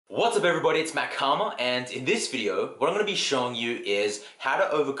What's up everybody, it's Cama, and in this video, what I'm going to be showing you is how to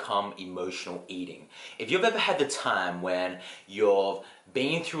overcome emotional eating. If you've ever had the time when you've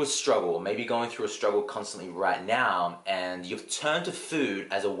been through a struggle, or maybe going through a struggle constantly right now, and you've turned to food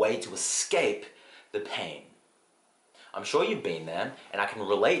as a way to escape the pain. I'm sure you've been there, and I can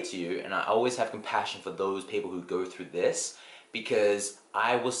relate to you, and I always have compassion for those people who go through this, because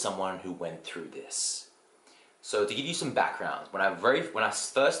I was someone who went through this. So to give you some background, when I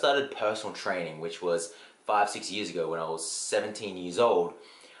first started personal training, which was 5-6 years ago when I was 17 years old,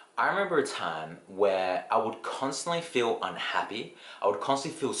 I remember a time where I would constantly feel unhappy, I would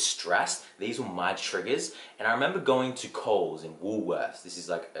constantly feel stressed. These were my triggers, and I remember going to Coles in Woolworths, this is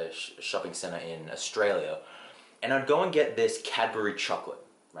like a shopping centre in Australia, and I'd go and get this Cadbury chocolate,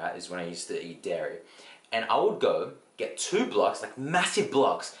 right? This is when I used to eat dairy. And I would go, get 2 blocks, like massive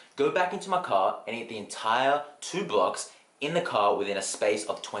blocks, go back into my car and eat the entire 2 blocks in the car within a space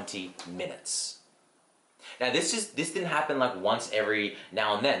of 20 minutes. Now this didn't happen like once every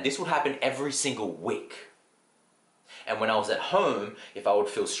now and then. This would happen every single week. And when I was at home, if I would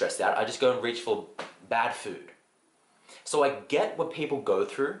feel stressed out, I'd just go and reach for bad food. So I get what people go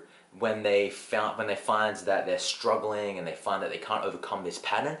through when they find that they're struggling and they find that they can't overcome this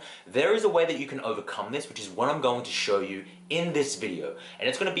pattern. There is a way that you can overcome this, which is what I'm going to show you in this video. And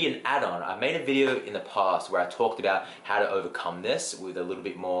it's going to be an add-on. I made a video in the past where I talked about how to overcome this with a little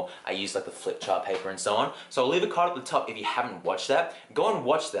bit more. I used like the flip chart paper and so on. So I'll leave a card at the top if you haven't watched that. Go and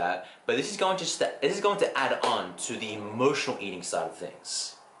watch that. But this is going to add on to the emotional eating side of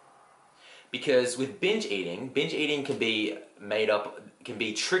things. Because with binge eating can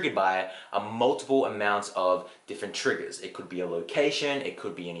be triggered by multiple amounts of different triggers. It could be a location, it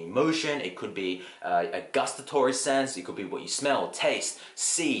could be an emotion, it could be a gustatory sense, it could be what you smell, taste,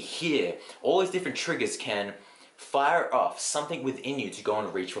 see, hear. All these different triggers can fire off something within you to go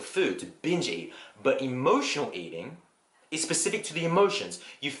and reach for food, to binge eat. But emotional eating is specific to the emotions.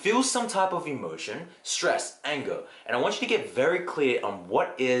 You feel some type of emotion, stress, anger, and I want you to get very clear on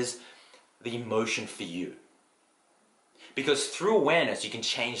what is the emotion for you. Because through awareness you can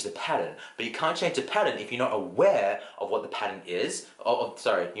change the pattern, but you can't change the pattern if you're not aware of what the pattern is. You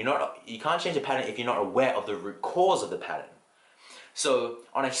can't change the pattern if you're not aware of the root cause of the pattern. So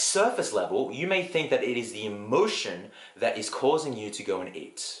on a surface level, you may think that it is the emotion that is causing you to go and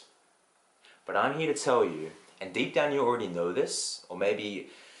eat. But I'm here to tell you, and deep down you already know this, or maybe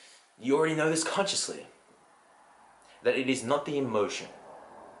you already know this consciously, that it is not the emotion.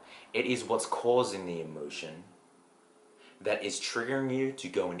 It is what's causing the emotion that is triggering you to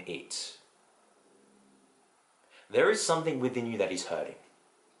go and eat. There is something within you that is hurting.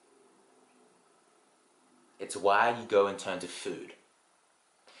 It's why you go and turn to food.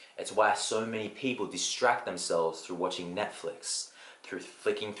 It's why so many people distract themselves through watching Netflix, through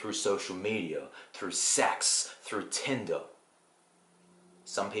flicking through social media, through sex, through Tinder.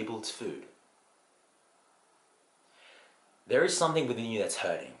 Some people it's food. There is something within you that's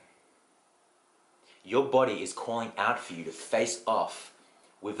hurting. Your body is calling out for you to face off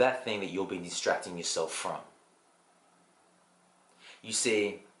with that thing that you've been distracting yourself from. You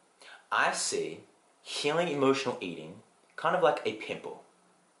see, I see healing emotional eating kind of like a pimple.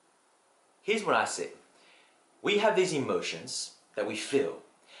 Here's what I see. We have these emotions that we feel,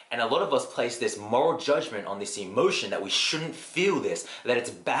 and a lot of us place this moral judgment on this emotion that we shouldn't feel this, that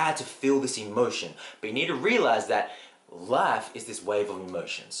it's bad to feel this emotion. But you need to realize that life is this wave of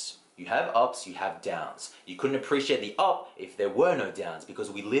emotions. You have ups, you have downs. You couldn't appreciate the up if there were no downs,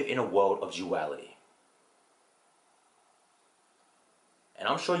 because we live in a world of duality. And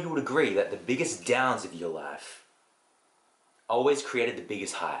I'm sure you would agree that the biggest downs of your life always created the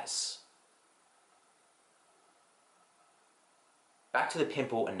biggest highs. Back to the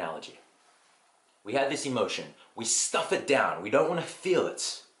pimple analogy. We have this emotion. We stuff it down. We don't want to feel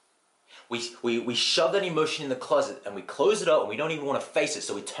it. We shove that emotion in the closet and we close it up and we don't even want to face it,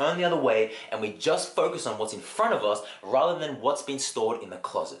 so we turn the other way and we just focus on what's in front of us rather than what's been stored in the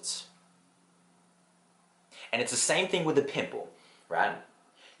closet. And it's the same thing with the pimple, right?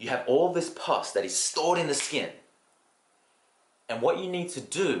 You have all this pus that is stored in the skin. And what you need to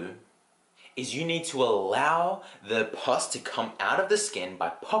do is you need to allow the pus to come out of the skin by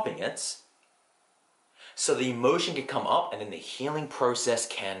popping it, so the emotion can come up and then the healing process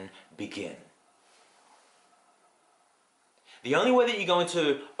can begin. The only way that you're going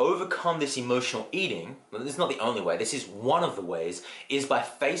to overcome this emotional eating, well, this is not the only way, this is one of the ways, is by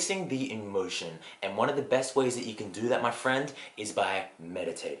facing the emotion. And one of the best ways that you can do that, my friend, is by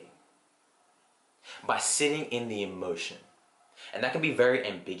meditating. By sitting in the emotion. And that can be very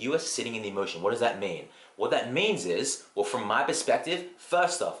ambiguous, sitting in the emotion. What does that mean? What that means is, well, from my perspective,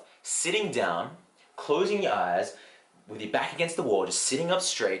 first off, sitting down, closing your eyes, with your back against the wall, just sitting up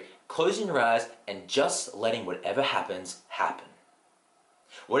straight, closing your eyes, and just letting whatever happens, happen.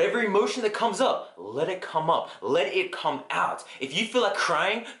 Whatever emotion that comes up, let it come up. Let it come out. If you feel like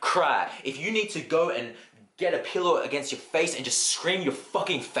crying, cry. If you need to go and get a pillow against your face and just scream your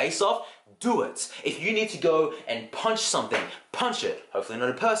fucking face off, do it. If you need to go and punch something, punch it. Hopefully not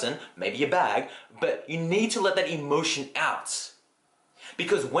a person, maybe a bag, but you need to let that emotion out.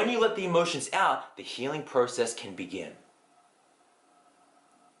 Because when you let the emotions out, the healing process can begin.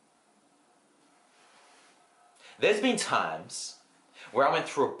 There's been times where I went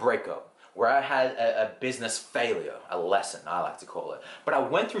through a breakup, where I had a business failure, a lesson, I like to call it. But I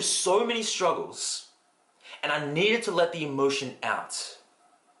went through so many struggles, and I needed to let the emotion out.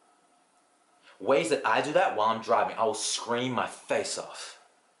 Ways that I do that while I'm driving, I will scream my face off.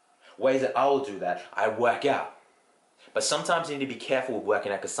 Ways that I will do that, I work out. But sometimes you need to be careful with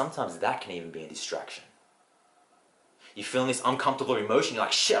working out, because sometimes that can even be a distraction. You're feeling this uncomfortable emotion, you're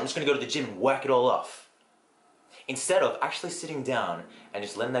like, shit, I'm just going to go to the gym and work it all off. Instead of actually sitting down and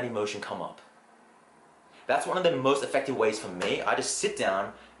just letting that emotion come up. That's one of the most effective ways for me. I just sit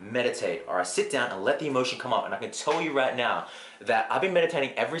down, meditate, or I sit down and let the emotion come up. And I can tell you right now that I've been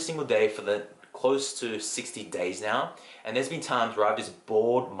meditating every single day for the close to 60 days now. And there's been times where I've just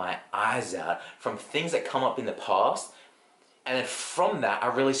bawled my eyes out from things that come up in the past. And then from that, I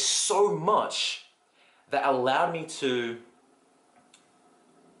realized so much that allowed me to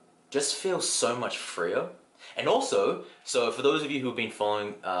just feel so much freer. And also, so for those of you who've been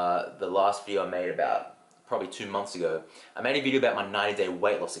following the last video I made about probably 2 months ago, I made a video about my 90-day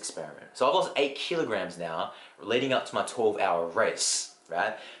weight loss experiment. So I've lost 8 kilograms now, leading up to my 12-hour race,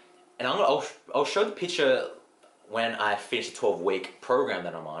 right? And I'll show the picture when I finish the 12-week program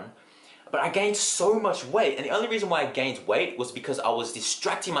that I'm on. But I gained so much weight, and the only reason why I gained weight was because I was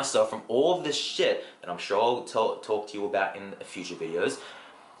distracting myself from all of this shit that I'm sure I'll talk to you about in future videos.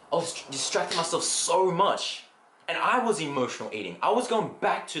 I was distracting myself so much, and I was emotional eating. I was going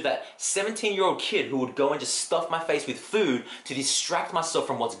back to that 17-year-old kid who would go and just stuff my face with food to distract myself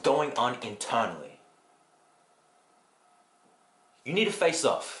from what's going on internally. You need to face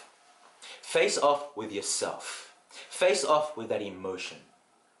off. Face off with yourself. Face off with that emotion.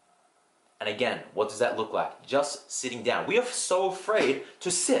 And again, what does that look like? Just sitting down. We are so afraid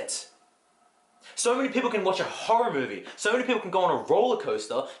to sit. So many people can watch a horror movie. So many people can go on a roller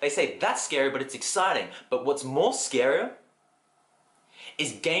coaster. They say that's scary, but it's exciting. But what's more scarier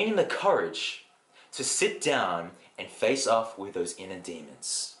is gaining the courage to sit down and face off with those inner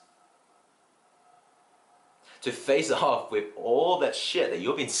demons. To face off with all that shit that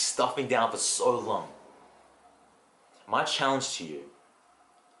you've been stuffing down for so long. My challenge to you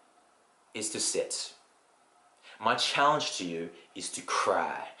is to sit. My challenge to you is to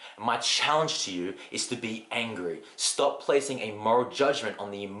cry. My challenge to you is to be angry. Stop placing a moral judgment on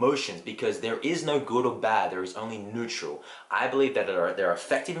the emotions, because there is no good or bad, there is only neutral. I believe that there are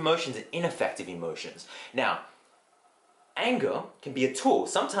effective emotions and ineffective emotions. Now, anger can be a tool.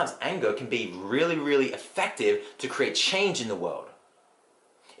 Sometimes anger can be really, really effective to create change in the world.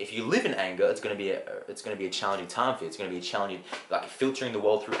 If you live in anger, it's going to be a challenging time for you. It's going to be a challenging, like filtering the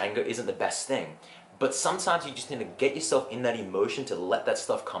world through anger isn't the best thing. But sometimes you just need to get yourself in that emotion to let that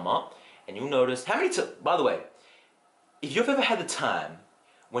stuff come up, and you'll notice by the way, if you've ever had the time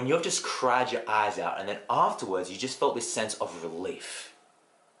when you've just cried your eyes out and then afterwards you just felt this sense of relief.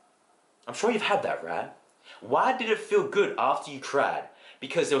 I'm sure you've had that, right? Why did it feel good after you cried?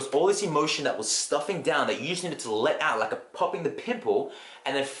 Because there was all this emotion that was stuffing down that you just needed to let out, like a popping the pimple,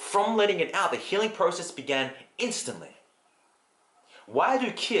 and then from letting it out, the healing process began instantly. Why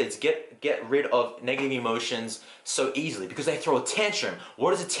do kids get rid of negative emotions so easily? Because they throw a tantrum.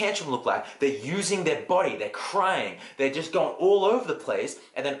 What does a tantrum look like? They're using their body, they're crying, they're just going all over the place,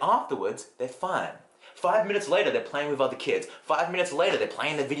 and then afterwards, they're fine. 5 minutes later, they're playing with other kids. 5 minutes later, they're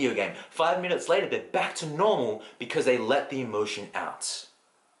playing the video game. 5 minutes later, they're back to normal because they let the emotion out.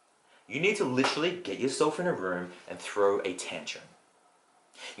 You need to literally get yourself in a room and throw a tantrum.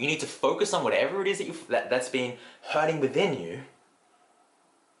 You need to focus on whatever it is that's been hurting within you,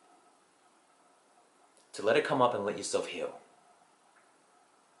 to let it come up and let yourself heal.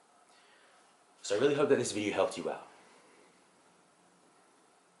 So I really hope that this video helped you out.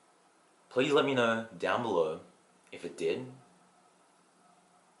 Please let me know down below if it did.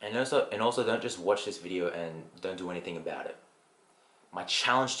 And also don't just watch this video and don't do anything about it. My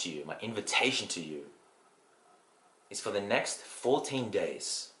challenge to you, my invitation to you, is for the next 14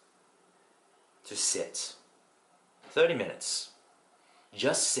 days to sit. 30 minutes.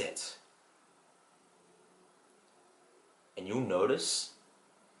 Just sit. And you'll notice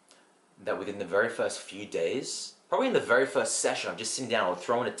that within the very first few days, probably in the very first session of just sitting down or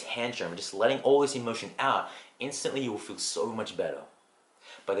throwing a tantrum and just letting all this emotion out, instantly you will feel so much better.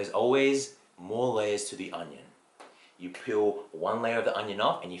 But there's always more layers to the onion. You peel one layer of the onion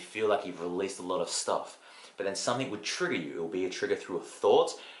off and you feel like you've released a lot of stuff. But then something would trigger you. It will be a trigger through a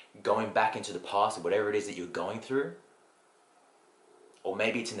thought, going back into the past, or whatever it is that you're going through. Or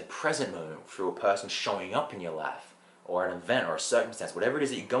maybe it's in the present moment through a person showing up in your life, or an event or a circumstance, whatever it is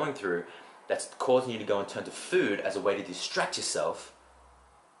that you're going through that's causing you to go and turn to food as a way to distract yourself.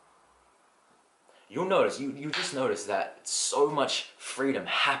 You'll notice, you just notice that so much freedom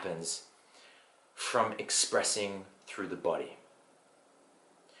happens from expressing through the body,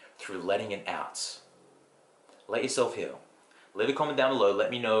 through letting it out. Let yourself heal. Leave a comment down below.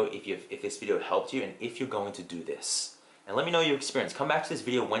 Let me know if this video helped you and if you're going to do this. And let me know your experience. Come back to this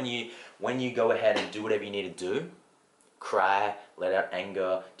video when you go ahead and do whatever you need to do. Cry, let out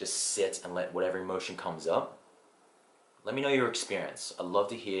anger, just sit and let whatever emotion comes up. Let me know your experience. I'd love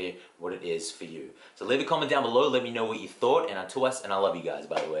to hear what it is for you. So leave a comment down below. Let me know what you thought. And I love you guys,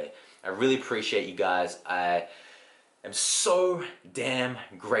 by the way. I really appreciate you guys. I am so damn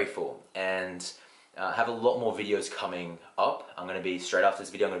grateful. And I have a lot more videos coming up. I'm going to be, straight after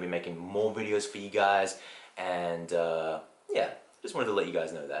this video, I'm going to be making more videos for you guys. And yeah, just wanted to let you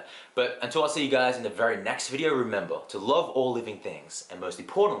guys know that. But until I see you guys in the very next video, remember to love all living things. And most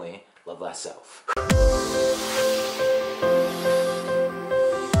importantly, love thyself.